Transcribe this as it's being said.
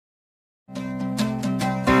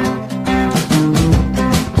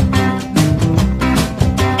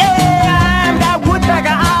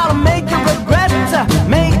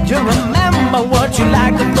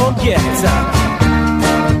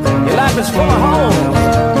halls,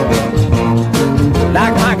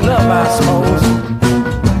 like my glove, I suppose.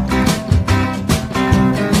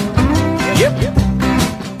 Yep.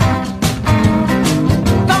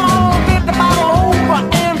 Come on, get the bottle over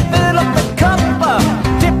and fill up the cup.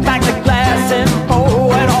 Tip back the glass and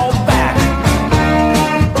pour it all back.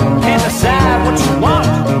 And decide what you want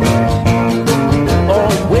or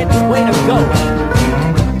which way to go.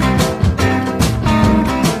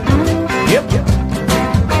 Yep.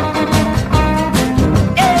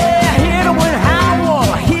 Yeah, hear the wind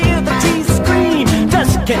howl, hear the trees scream.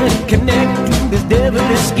 Just can't connect to this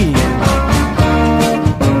devilish scheme.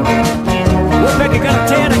 We're back, gonna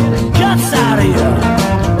tear the guts out of you.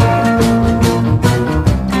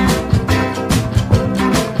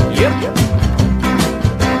 Yep.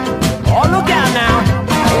 Oh, look out now.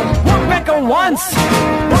 Work back once,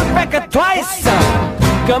 work back twice.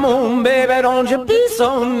 Come on, baby, don't you be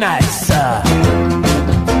so nice.